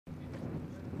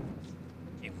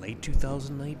late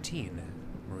 2019,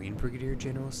 Marine Brigadier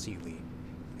General Seeley,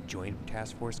 the Joint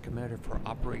Task Force Commander for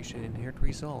Operation Inherent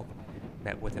Resolve,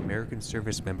 met with American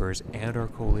service members and our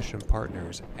coalition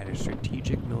partners at a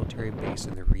strategic military base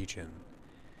in the region.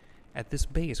 At this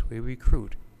base, we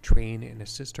recruit, train, and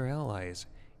assist our allies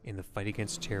in the fight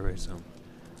against terrorism.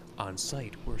 On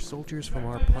site were soldiers from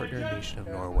our partner nation of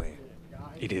Norway.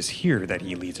 It is here that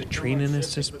he leads a train and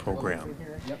assist program.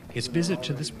 His visit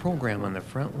to this program on the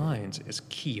front lines is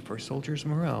key for soldiers'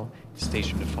 morale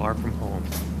stationed far from home.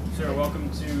 Sir, welcome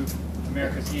to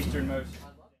America's easternmost.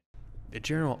 The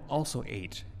general also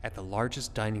ate at the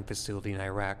largest dining facility in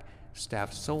Iraq,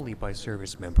 staffed solely by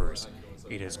service members.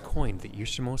 It is coined the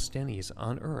easternmost Stennies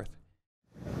on Earth.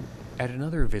 At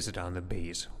another visit on the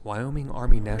base, Wyoming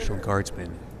Army National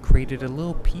Guardsmen created a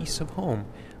little piece of home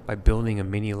by building a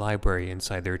mini library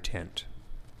inside their tent.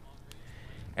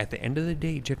 At the end of the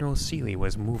day, General Seeley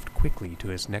was moved quickly to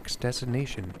his next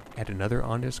destination at another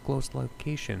undisclosed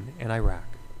location in Iraq.